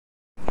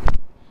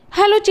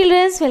Hello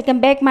children, welcome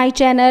back my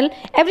channel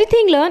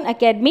Everything Learn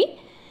Academy.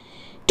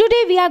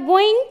 Today we are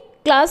going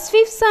class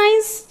 5th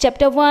science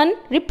chapter 1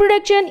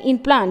 reproduction in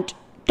plant.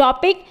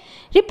 Topic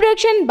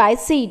reproduction by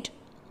seed.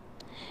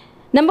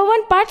 Number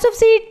 1 parts of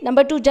seed,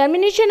 number 2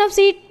 germination of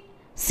seed,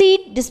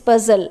 seed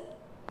dispersal.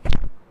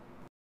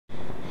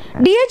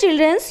 Dear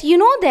children, you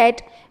know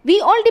that we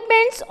all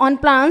depends on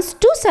plants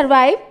to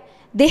survive.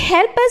 They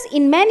help us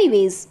in many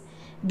ways.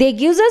 They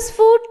give us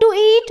food to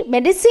eat,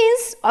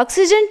 medicines,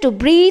 oxygen to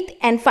breathe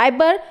and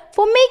fiber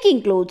for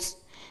making clothes.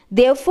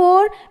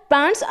 Therefore,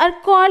 plants are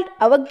called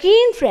our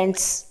green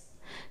friends.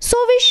 So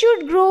we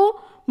should grow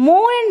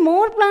more and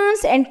more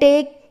plants and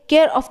take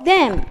care of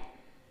them.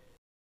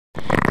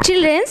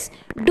 Children,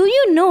 do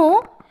you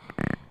know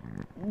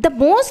the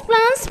most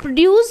plants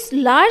produce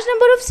large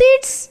number of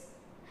seeds?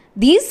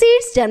 These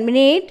seeds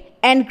germinate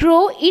and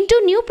grow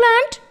into new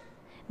plant.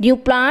 New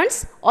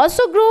plants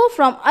also grow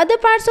from other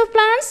parts of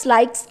plants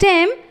like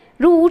stem,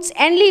 roots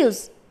and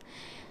leaves.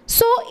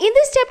 So in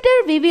this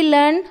chapter we will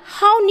learn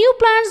how new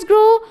plants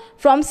grow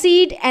from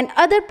seed and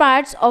other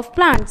parts of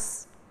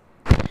plants.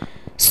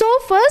 So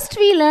first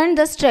we learn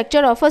the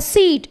structure of a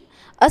seed.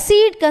 A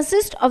seed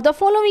consists of the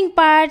following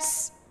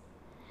parts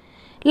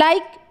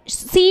like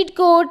seed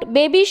coat,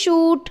 baby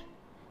shoot,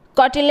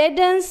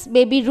 cotyledons,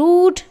 baby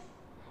root,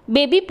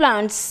 baby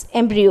plant's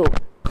embryo.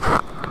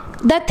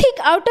 The thick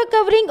outer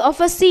covering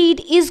of a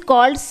seed is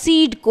called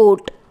seed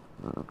coat.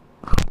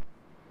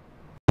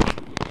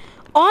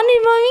 On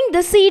removing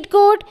the seed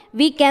coat,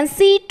 we can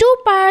see two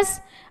parts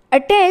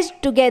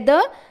attached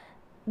together.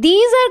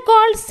 These are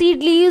called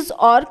seed leaves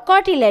or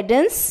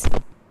cotyledons.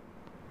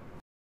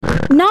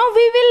 Now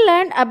we will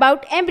learn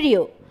about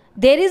embryo.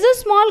 There is a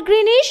small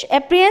greenish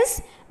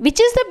appearance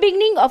which is the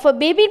beginning of a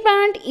baby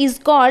plant is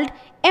called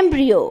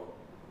embryo.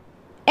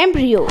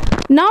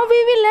 Now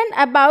we will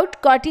learn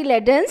about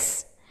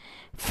cotyledons.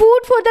 Food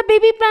for the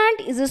baby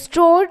plant is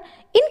stored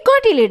in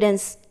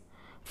cotyledons.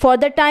 For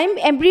the time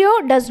embryo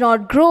does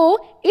not grow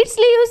its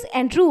leaves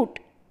and root,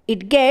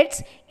 it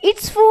gets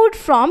its food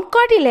from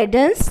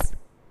cotyledons.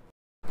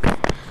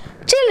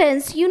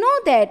 Children, you know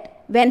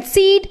that when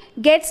seed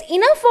gets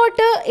enough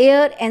water,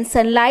 air and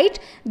sunlight,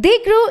 they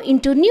grow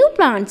into new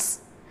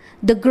plants.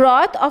 The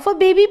growth of a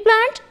baby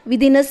plant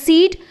within a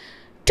seed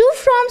to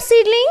from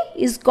seedling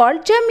is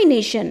called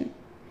germination.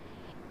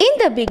 In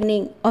the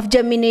beginning of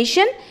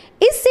germination,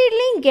 a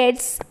seedling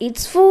gets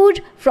its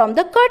food from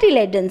the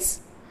cotyledons.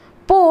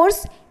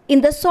 Pores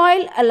in the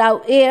soil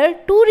allow air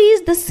to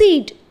reach the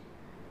seed.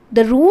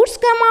 The roots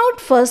come out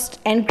first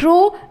and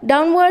grow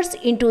downwards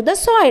into the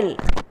soil.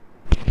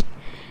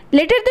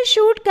 Later the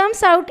shoot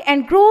comes out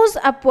and grows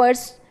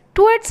upwards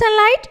towards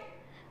sunlight.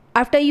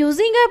 After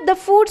using up the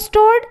food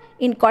stored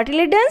in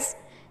cotyledons,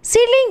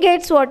 seedling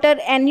gets water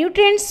and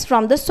nutrients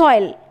from the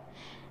soil.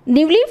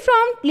 Newly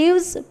formed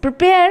leaves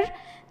prepare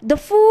the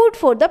food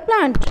for the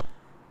plant.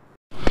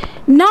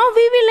 Now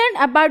we will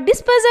learn about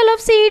dispersal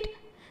of seed.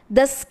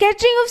 The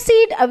scattering of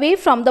seed away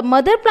from the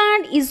mother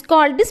plant is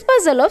called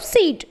dispersal of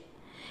seed.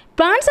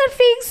 Plants are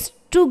fixed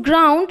to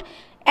ground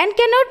and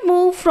cannot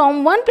move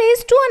from one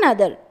place to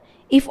another.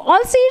 If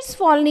all seeds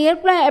fall near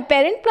a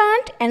parent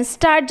plant and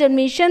start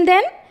germination,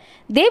 then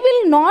they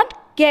will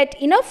not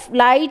get enough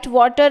light,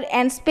 water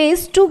and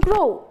space to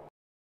grow.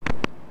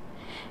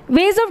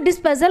 Ways of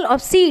dispersal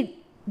of seed.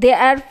 There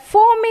are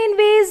four main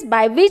ways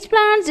by which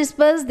plants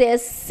disperse their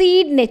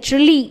seed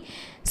naturally.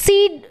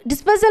 Seed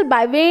dispersal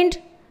by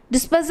wind,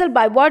 dispersal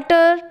by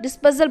water,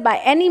 dispersal by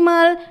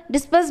animal,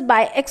 dispersal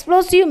by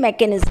explosive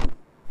mechanism.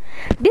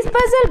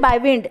 Dispersal by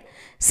wind.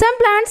 Some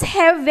plants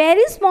have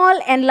very small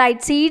and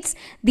light seeds.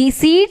 These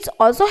seeds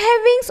also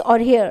have wings or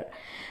hair.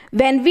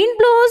 When wind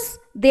blows,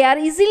 they are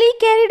easily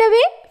carried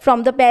away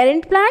from the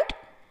parent plant.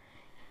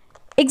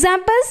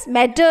 Examples: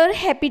 madder,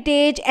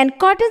 habitat and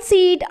cotton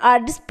seed are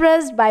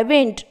dispersed by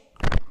wind.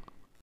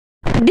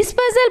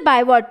 Dispersal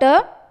by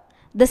water.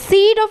 The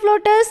seed of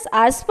lotus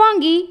are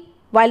spongy,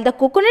 while the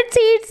coconut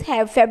seeds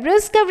have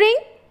fibrous covering.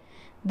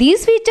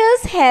 These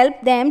features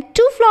help them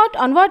to float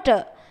on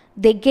water.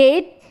 They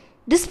get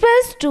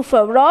dispersed to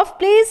far off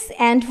place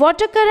and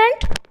water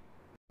current.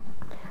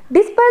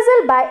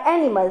 Dispersal by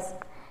animals.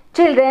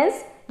 Children,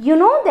 you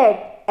know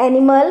that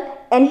animal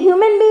and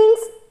human beings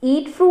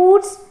eat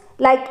fruits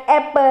like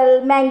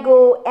apple,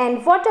 mango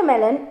and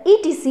watermelon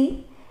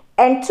etc.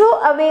 and throw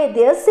away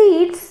their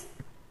seeds.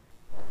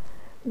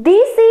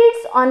 These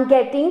seeds on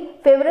getting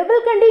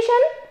favorable condition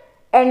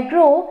and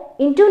grow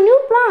into new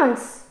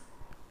plants.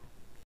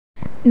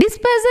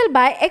 Dispersal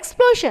by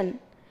explosion.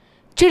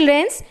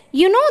 Children,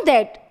 you know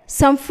that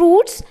some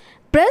fruits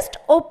burst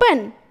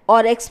open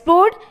or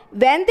explode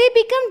when they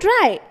become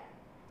dry.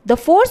 The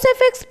force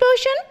of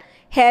explosion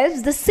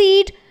helps the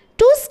seed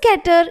to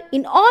scatter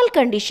in all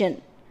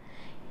conditions.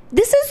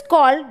 This is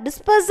called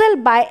dispersal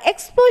by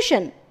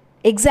explosion.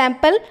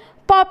 Example: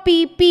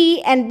 poppy,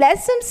 pea and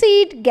blossom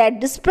seed get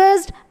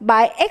dispersed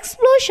by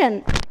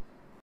explosion.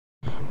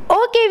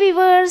 Okay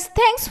viewers,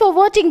 thanks for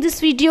watching this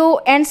video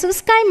and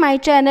subscribe my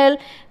channel.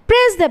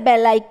 Press the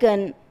bell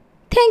icon.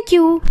 Thank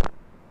you.